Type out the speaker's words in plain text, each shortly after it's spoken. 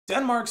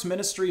Denmark's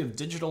Ministry of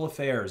Digital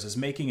Affairs is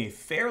making a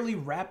fairly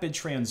rapid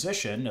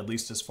transition, at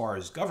least as far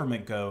as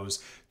government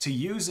goes, to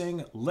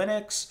using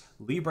Linux,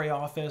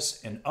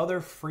 Libreoffice, and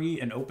other free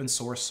and open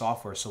source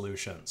software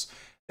solutions.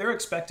 They're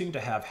expecting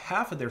to have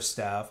half of their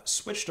staff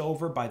switched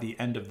over by the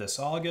end of this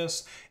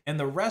August, and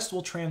the rest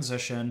will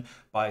transition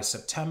by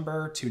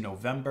September to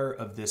November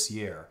of this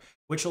year,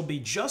 which will be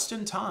just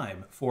in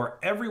time for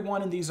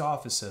everyone in these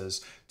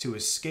offices to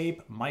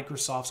escape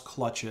Microsoft's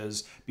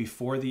clutches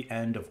before the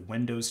end of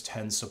Windows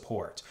 10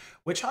 support,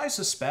 which I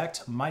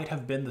suspect might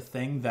have been the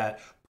thing that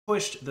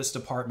pushed this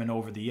department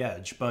over the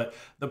edge. But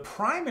the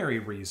primary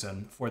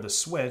reason for the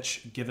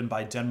switch given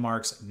by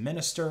Denmark's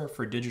Minister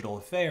for Digital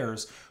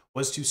Affairs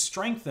was to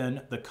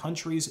strengthen the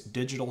country's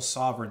digital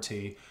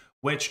sovereignty,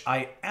 which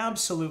I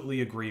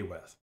absolutely agree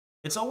with.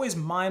 It's always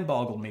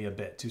mind-boggled me a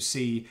bit to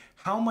see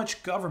how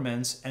much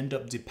governments end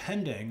up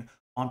depending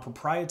on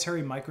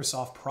proprietary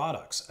Microsoft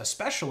products,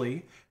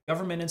 especially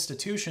government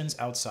institutions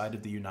outside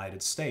of the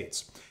United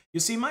States.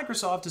 You see,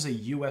 Microsoft is a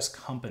US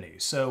company,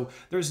 so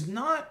there's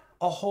not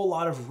a whole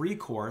lot of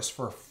recourse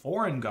for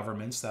foreign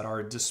governments that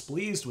are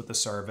displeased with the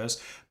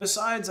service,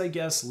 besides, I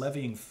guess,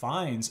 levying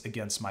fines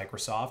against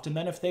Microsoft. And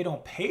then if they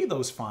don't pay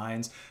those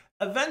fines,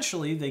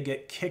 eventually they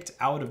get kicked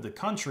out of the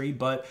country,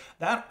 but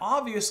that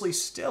obviously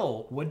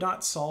still would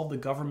not solve the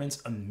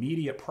government's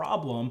immediate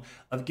problem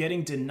of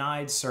getting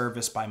denied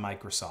service by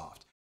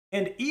Microsoft.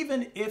 And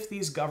even if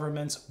these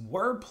governments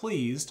were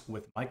pleased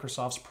with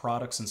Microsoft's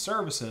products and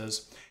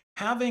services,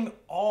 having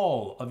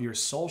all of your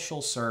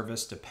social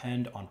service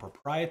depend on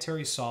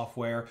proprietary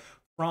software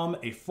from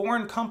a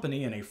foreign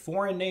company in a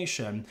foreign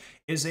nation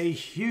is a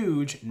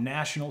huge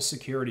national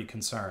security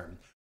concern.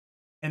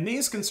 And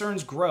these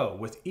concerns grow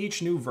with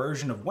each new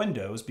version of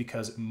Windows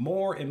because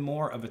more and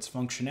more of its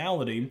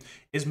functionality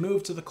is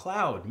moved to the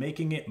cloud,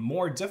 making it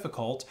more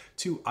difficult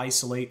to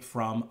isolate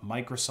from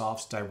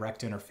Microsoft's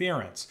direct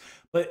interference.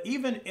 But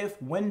even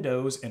if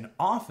Windows and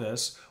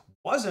Office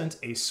wasn't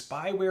a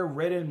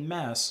spyware-ridden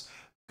mess,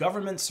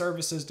 government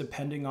services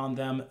depending on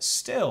them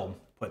still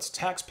puts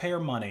taxpayer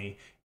money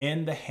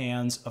in the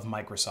hands of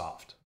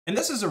Microsoft. And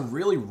this is a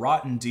really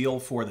rotten deal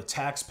for the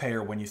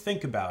taxpayer when you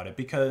think about it,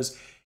 because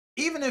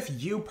even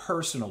if you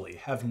personally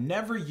have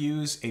never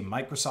used a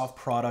Microsoft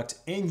product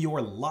in your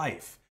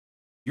life,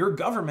 your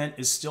government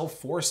is still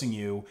forcing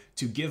you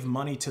to give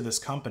money to this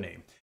company.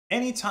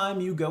 Anytime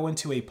you go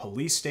into a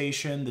police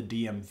station, the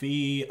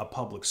DMV, a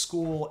public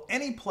school,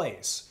 any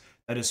place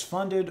that is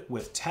funded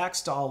with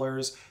tax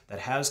dollars, that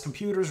has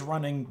computers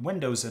running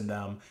Windows in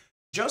them,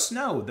 just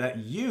know that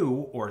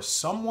you or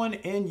someone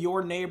in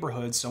your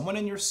neighborhood, someone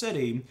in your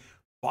city,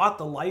 bought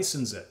the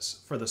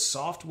licenses for the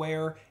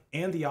software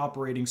and the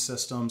operating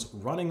systems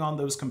running on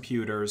those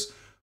computers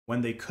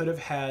when they could have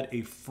had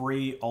a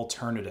free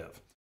alternative.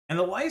 And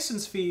the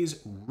license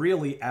fees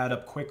really add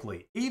up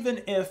quickly,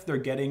 even if they're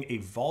getting a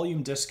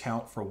volume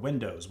discount for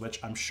Windows, which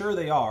I'm sure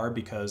they are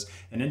because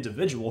an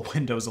individual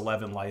Windows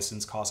 11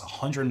 license costs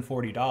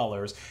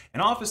 $140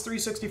 and Office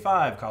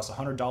 365 costs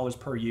 $100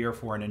 per year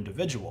for an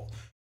individual.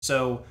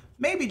 So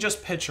maybe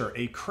just picture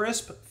a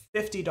crisp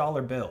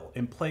 $50 bill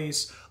in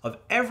place of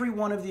every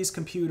one of these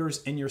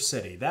computers in your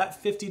city.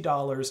 That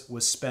 $50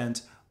 was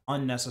spent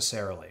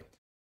unnecessarily.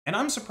 And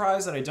I'm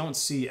surprised that I don't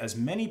see as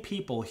many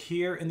people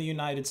here in the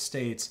United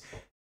States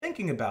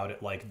thinking about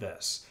it like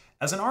this,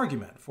 as an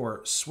argument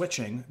for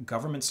switching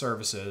government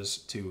services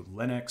to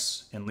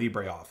Linux and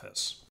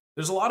LibreOffice.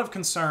 There's a lot of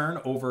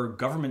concern over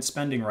government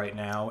spending right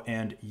now,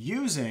 and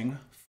using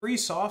free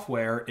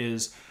software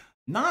is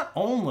not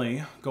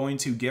only going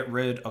to get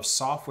rid of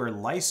software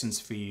license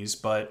fees,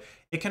 but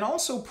it can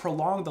also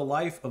prolong the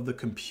life of the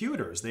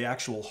computers, the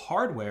actual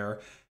hardware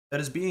that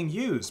is being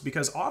used,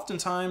 because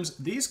oftentimes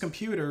these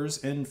computers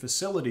in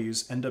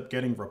facilities end up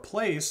getting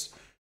replaced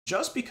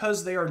just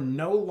because they are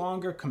no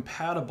longer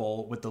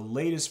compatible with the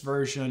latest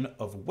version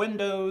of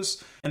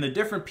Windows, and the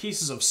different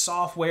pieces of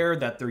software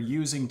that they're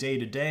using day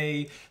to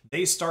day,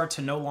 they start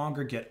to no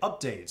longer get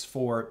updates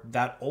for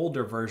that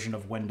older version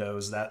of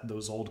Windows that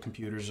those old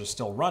computers are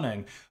still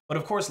running. But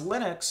of course,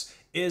 Linux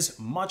is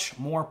much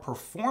more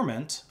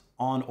performant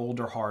on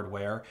older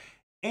hardware,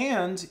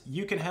 and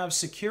you can have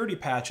security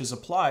patches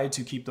applied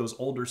to keep those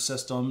older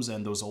systems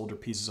and those older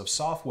pieces of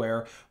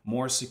software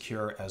more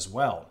secure as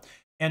well.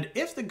 And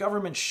if the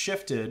government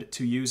shifted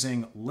to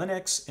using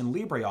Linux and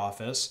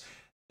LibreOffice,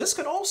 this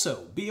could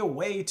also be a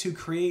way to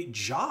create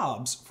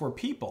jobs for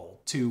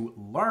people to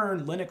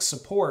learn Linux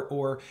support,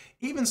 or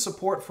even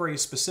support for a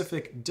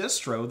specific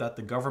distro that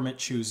the government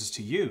chooses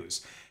to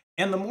use.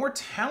 And the more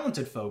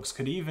talented folks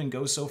could even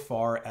go so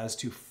far as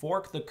to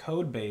fork the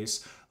code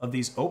base of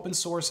these open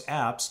source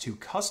apps to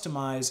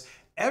customize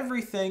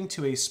everything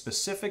to a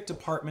specific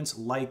department's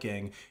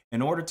liking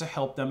in order to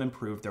help them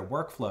improve their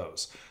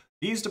workflows.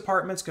 These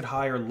departments could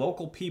hire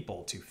local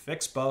people to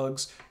fix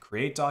bugs,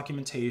 create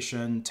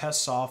documentation,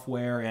 test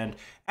software, and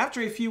after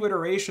a few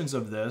iterations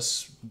of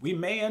this, we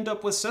may end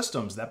up with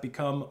systems that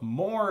become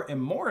more and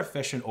more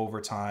efficient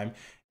over time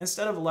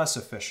instead of less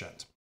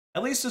efficient.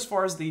 At least as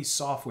far as the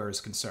software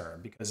is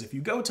concerned, because if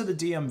you go to the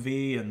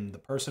DMV and the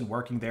person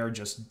working there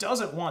just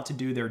doesn't want to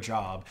do their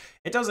job,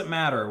 it doesn't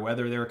matter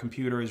whether their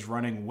computer is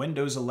running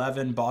Windows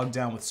 11 bogged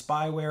down with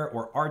spyware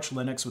or Arch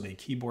Linux with a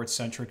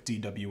keyboard-centric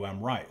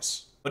DWM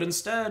Rice. But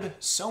instead,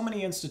 so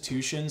many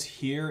institutions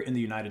here in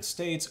the United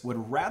States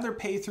would rather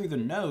pay through the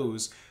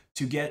nose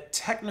to get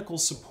technical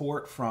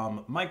support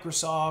from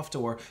Microsoft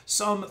or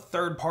some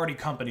third-party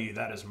company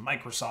that is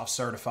Microsoft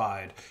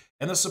certified.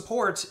 And the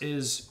support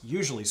is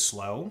usually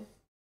slow,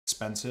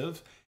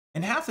 expensive,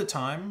 and half the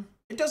time,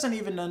 it doesn't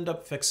even end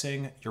up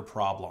fixing your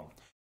problem.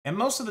 And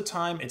most of the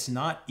time, it's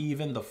not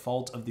even the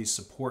fault of the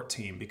support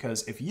team,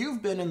 because if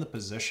you've been in the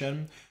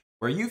position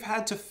where you've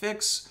had to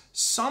fix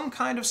some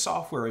kind of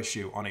software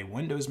issue on a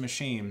Windows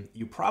machine,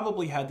 you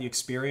probably had the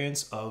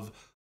experience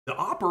of the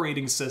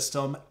operating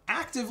system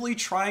actively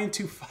trying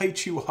to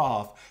fight you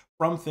off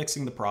from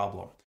fixing the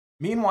problem.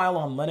 Meanwhile,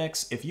 on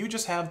Linux, if you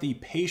just have the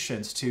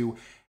patience to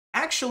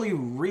actually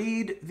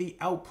read the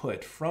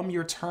output from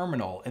your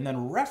terminal and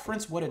then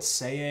reference what it's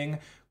saying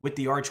with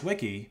the Arch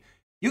Wiki,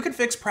 you can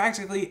fix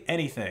practically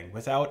anything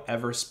without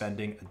ever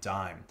spending a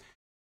dime.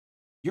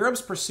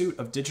 Europe's pursuit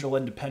of digital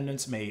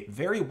independence may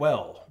very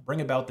well bring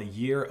about the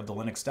year of the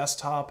Linux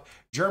desktop.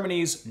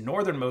 Germany's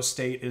northernmost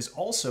state is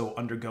also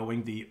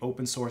undergoing the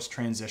open source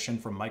transition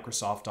from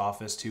Microsoft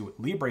Office to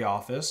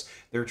Libreoffice.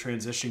 They're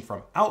transitioning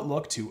from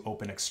Outlook to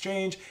Open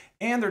Exchange,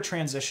 and they're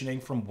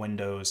transitioning from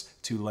Windows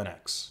to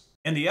Linux.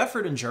 And the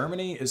effort in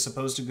Germany is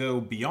supposed to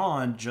go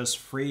beyond just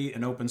free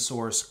and open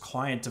source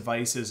client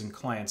devices and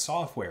client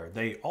software.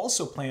 They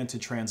also plan to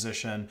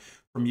transition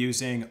from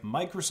using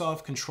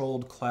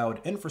Microsoft-controlled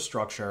cloud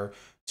infrastructure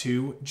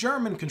to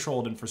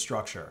German-controlled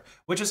infrastructure,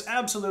 which is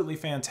absolutely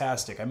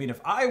fantastic. I mean, if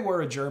I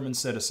were a German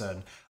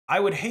citizen, I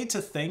would hate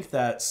to think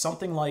that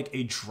something like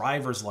a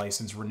driver's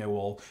license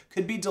renewal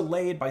could be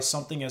delayed by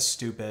something as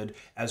stupid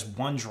as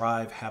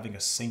OneDrive having a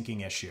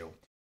syncing issue.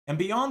 And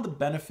beyond the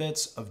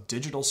benefits of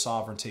digital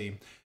sovereignty,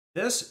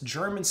 this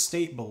German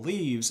state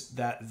believes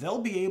that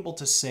they'll be able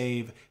to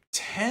save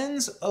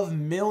tens of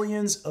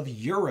millions of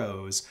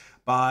euros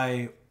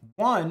by,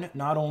 one,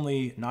 not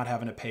only not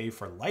having to pay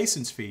for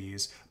license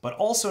fees, but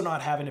also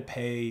not having to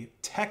pay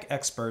tech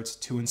experts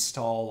to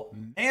install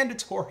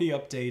mandatory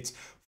updates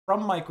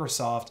from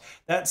Microsoft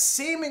that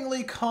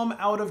seemingly come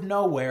out of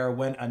nowhere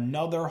when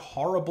another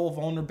horrible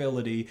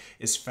vulnerability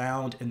is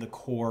found in the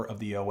core of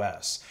the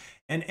OS.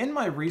 And in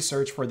my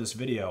research for this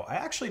video, I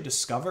actually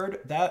discovered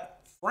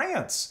that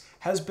France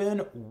has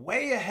been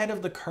way ahead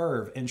of the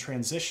curve in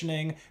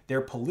transitioning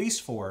their police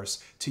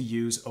force to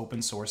use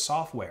open source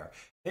software.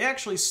 They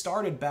actually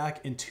started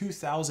back in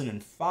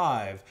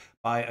 2005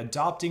 by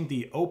adopting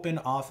the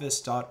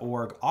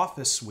OpenOffice.org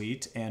Office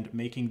Suite and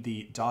making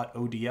the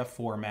 .odf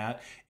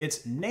format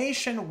its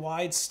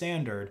nationwide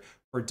standard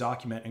for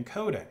document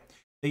encoding.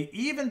 They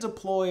even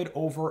deployed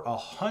over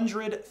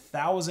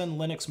 100,000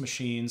 Linux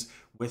machines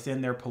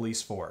within their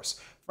police force.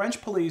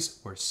 French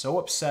police were so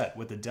upset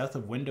with the death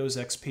of Windows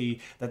XP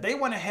that they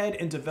went ahead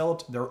and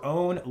developed their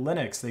own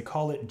Linux. They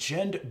call it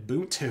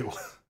Ubuntu.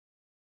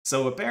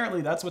 So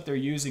apparently that's what they're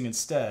using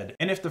instead.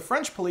 And if the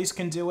French police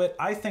can do it,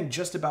 I think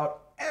just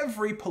about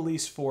every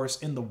police force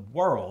in the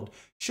world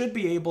should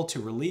be able to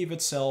relieve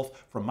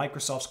itself from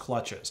Microsoft's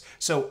clutches.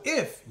 So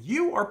if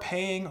you are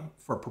paying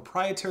for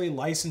proprietary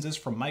licenses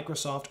from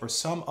Microsoft or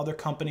some other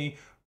company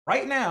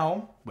right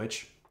now,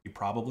 which you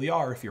probably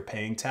are if you're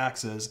paying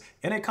taxes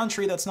in a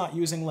country that's not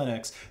using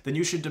Linux, then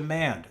you should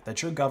demand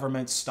that your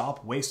government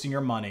stop wasting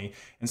your money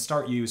and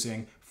start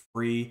using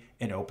free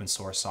and open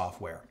source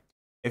software.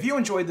 If you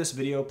enjoyed this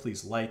video,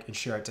 please like and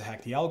share it to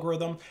hack the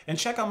algorithm, and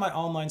check out my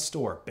online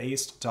store,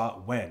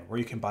 based.win, where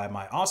you can buy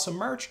my awesome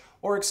merch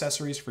or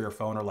accessories for your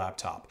phone or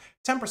laptop.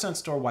 10%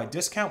 store-wide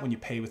discount when you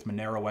pay with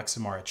Monero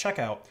XMR at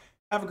checkout.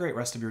 Have a great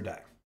rest of your day.